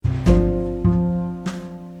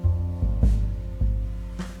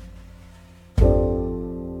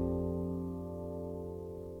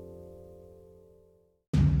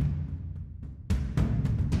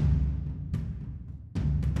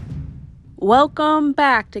Welcome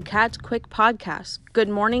back to Cat's Quick Podcast. Good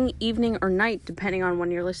morning, evening, or night, depending on when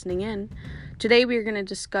you're listening in. Today we are going to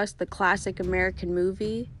discuss the classic American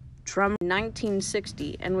movie, Drummer,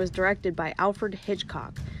 1960, and was directed by Alfred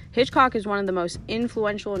Hitchcock. Hitchcock is one of the most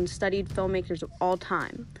influential and studied filmmakers of all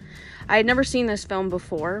time. I had never seen this film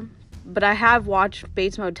before, but I have watched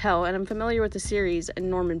Bates Motel, and I'm familiar with the series and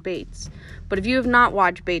Norman Bates. But if you have not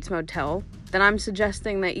watched Bates Motel, then I'm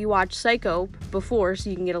suggesting that you watch Psycho before so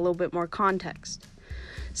you can get a little bit more context.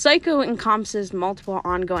 Psycho encompasses multiple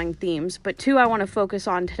ongoing themes, but two I want to focus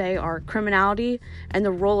on today are criminality and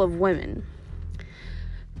the role of women.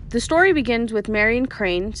 The story begins with Marion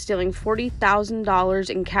Crane stealing $40,000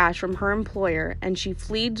 in cash from her employer, and she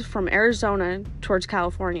flees from Arizona towards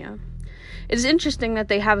California. It is interesting that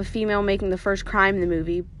they have a female making the first crime in the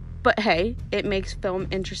movie, but hey, it makes film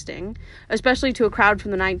interesting, especially to a crowd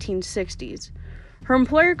from the 1960s. Her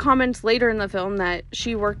employer comments later in the film that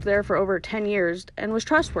she worked there for over 10 years and was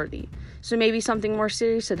trustworthy, so maybe something more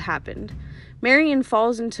serious had happened. Marion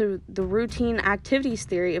falls into the routine activities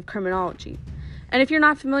theory of criminology. And if you're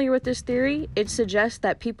not familiar with this theory, it suggests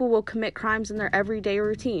that people will commit crimes in their everyday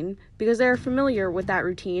routine because they are familiar with that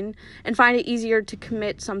routine and find it easier to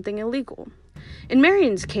commit something illegal. In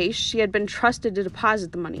Marion's case, she had been trusted to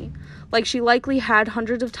deposit the money, like she likely had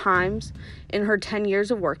hundreds of times in her 10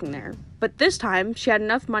 years of working there. But this time, she had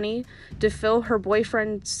enough money to fill her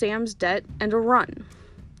boyfriend Sam's debt and to run.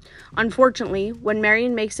 Unfortunately, when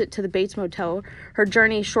Marion makes it to the Bates Motel, her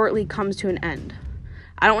journey shortly comes to an end.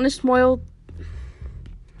 I don't want to spoil...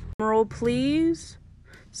 Roll, please.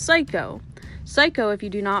 Psycho. Psycho, if you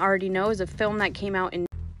do not already know, is a film that came out in...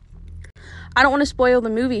 I don't want to spoil the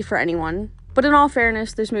movie for anyone, but in all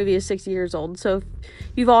fairness, this movie is 60 years old, so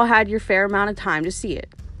you've all had your fair amount of time to see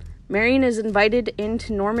it. Marion is invited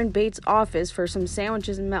into Norman Bates' office for some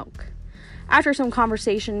sandwiches and milk. After some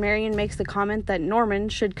conversation, Marion makes the comment that Norman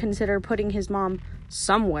should consider putting his mom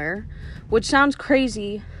somewhere, which sounds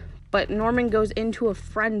crazy, but Norman goes into a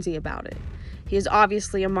frenzy about it. He is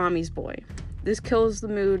obviously a mommy's boy. This kills the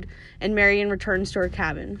mood, and Marion returns to her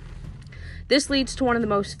cabin. This leads to one of the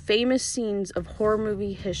most famous scenes of horror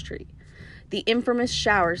movie history, the infamous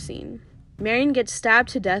shower scene. Marion gets stabbed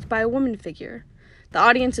to death by a woman figure. The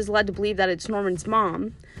audience is led to believe that it's Norman's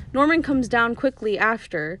mom. Norman comes down quickly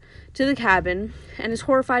after to the cabin and is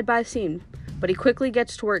horrified by the scene, but he quickly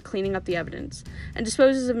gets to work cleaning up the evidence and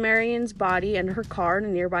disposes of Marion's body and her car in a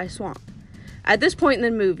nearby swamp. At this point in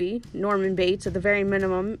the movie, Norman Bates, at the very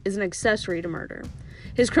minimum, is an accessory to murder.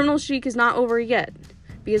 His criminal streak is not over yet.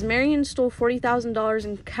 Because Marion stole $40,000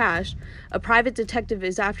 in cash, a private detective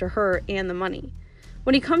is after her and the money.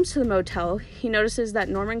 When he comes to the motel, he notices that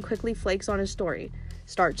Norman quickly flakes on his story,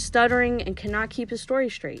 starts stuttering, and cannot keep his story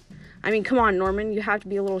straight. I mean, come on, Norman, you have to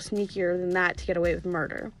be a little sneakier than that to get away with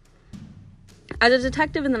murder. As a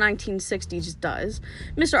detective in the 1960s does,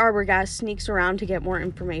 Mr. Arbogast sneaks around to get more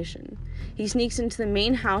information. He sneaks into the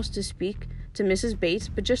main house to speak to Mrs. Bates,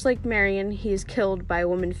 but just like Marion, he is killed by a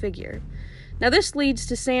woman figure. Now this leads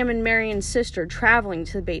to Sam and Marion's sister traveling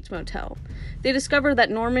to the Bates Motel. They discover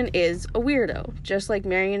that Norman is a weirdo, just like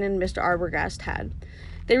Marion and Mr. Arbogast had.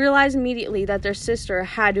 They realize immediately that their sister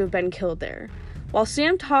had to have been killed there. While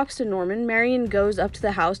Sam talks to Norman, Marion goes up to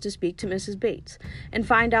the house to speak to Mrs. Bates and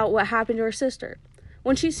find out what happened to her sister.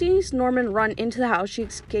 When she sees Norman run into the house, she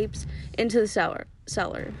escapes into the cellar.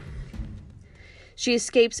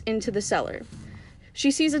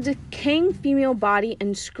 She sees a decaying female body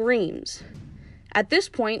and screams. At this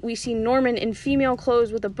point, we see Norman in female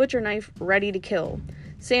clothes with a butcher knife ready to kill.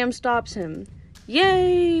 Sam stops him.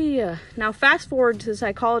 Yay! Now fast forward to the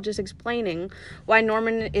psychologist explaining why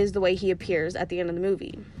Norman is the way he appears at the end of the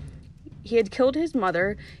movie. He had killed his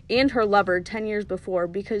mother and her lover 10 years before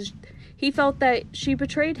because he felt that she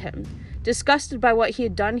betrayed him. Disgusted by what he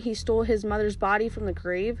had done, he stole his mother's body from the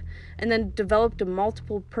grave and then developed a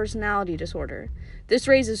multiple personality disorder. This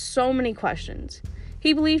raises so many questions.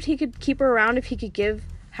 He believed he could keep her around if he could give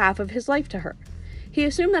half of his life to her. He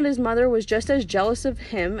assumed that his mother was just as jealous of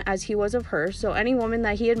him as he was of her, so any woman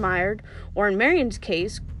that he admired, or in Marion's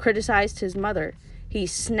case, criticized his mother, he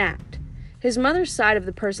snapped. His mother's side of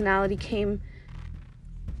his personality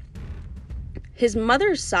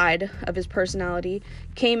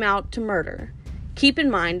came out to murder. Keep in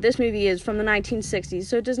mind, this movie is from the 1960s,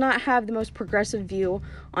 so it does not have the most progressive view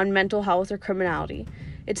on mental health or criminality.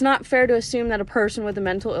 It's not fair to assume that a person with a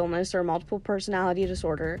mental illness or multiple personality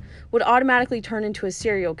disorder would automatically turn into a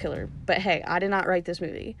serial killer, but hey, I did not write this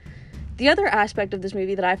movie. The other aspect of this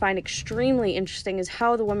movie that I find extremely interesting is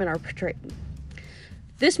how the women are portrayed.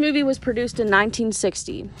 This movie was produced in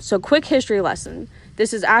 1960, so quick history lesson.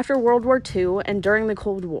 This is after World War II and during the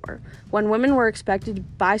Cold War, when women were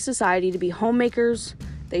expected by society to be homemakers.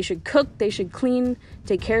 They should cook, they should clean,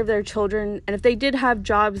 take care of their children, and if they did have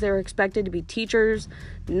jobs, they were expected to be teachers,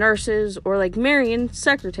 nurses, or like Marion,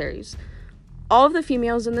 secretaries. All of the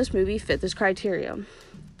females in this movie fit this criteria.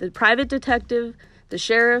 The private detective, the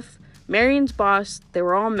sheriff, Marion's boss, they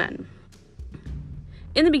were all men.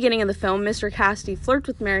 In the beginning of the film, Mr. Cassidy flirts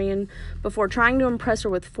with Marion before trying to impress her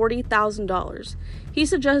with $40,000. He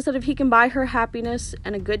suggests that if he can buy her happiness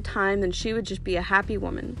and a good time, then she would just be a happy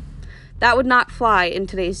woman. That would not fly in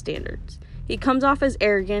today's standards. He comes off as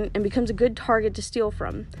arrogant and becomes a good target to steal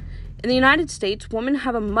from. In the United States, women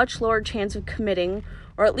have a much lower chance of committing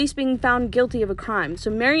or at least being found guilty of a crime,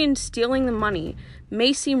 so Marion stealing the money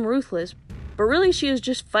may seem ruthless, but really she is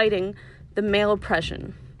just fighting the male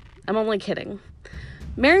oppression. I'm only kidding.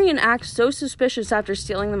 Marion acts so suspicious after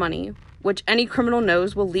stealing the money, which any criminal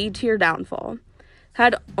knows will lead to your downfall.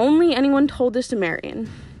 Had only anyone told this to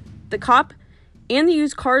Marion. The cop and the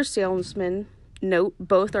used car salesman, note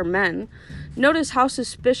both are men, notice how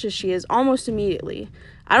suspicious she is almost immediately.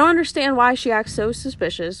 I don't understand why she acts so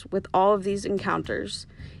suspicious with all of these encounters.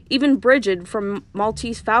 Even Bridget from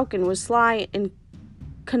Maltese Falcon was sly and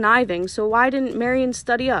conniving, so why didn't Marion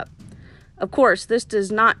study up? Of course, this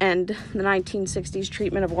does not end the 1960s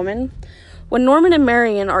treatment of women. When Norman and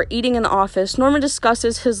Marion are eating in the office, Norman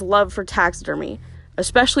discusses his love for taxidermy,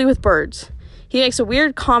 especially with birds. He makes a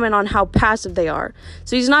weird comment on how passive they are,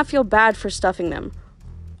 so he does not feel bad for stuffing them.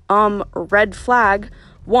 Red flag.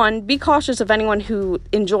 1, be cautious of anyone who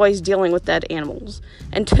enjoys dealing with dead animals.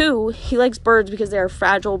 And 2, he likes birds because they are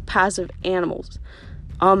fragile, passive animals.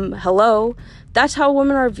 Hello? That's how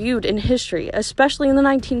women are viewed in history, especially in the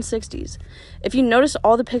 1960s. If you notice,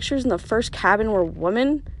 all the pictures in the first cabin were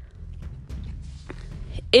women.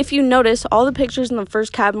 Birds,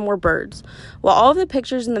 while all of the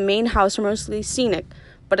pictures in the main house are mostly scenic,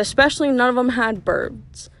 but especially none of them had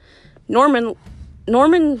birds. Norman's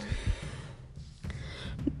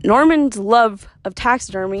love of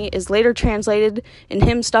taxidermy is later translated in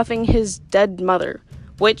him stuffing his dead mother,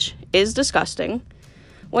 which is disgusting.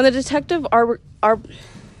 When Detective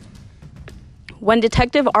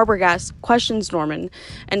Arbogast questions Norman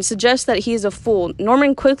and suggests that he is a fool,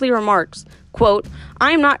 Norman quickly remarks, quote,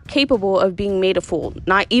 "I am not capable of being made a fool,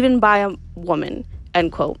 not even by a woman,"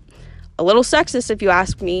 end quote. A little sexist if you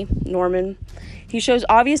ask me, Norman. He shows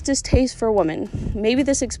obvious distaste for women. Maybe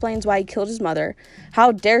this explains why he killed his mother.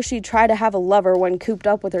 How dare she try to have a lover when cooped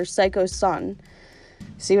up with her psycho son?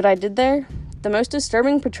 See what I did there? The most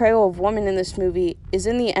disturbing portrayal of women in this movie is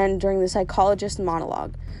in the end during the psychologist's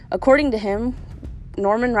monologue. According to him,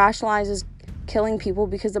 Norman rationalizes killing people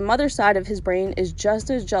because the mother side of his brain is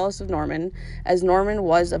just as jealous of Norman as Norman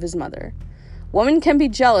was of his mother. Women can be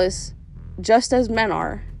jealous just as men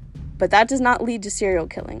are, but that does not lead to serial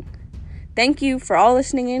killing. Thank you for all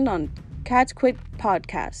listening in on Cats Quick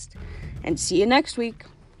Podcast, and see you next week.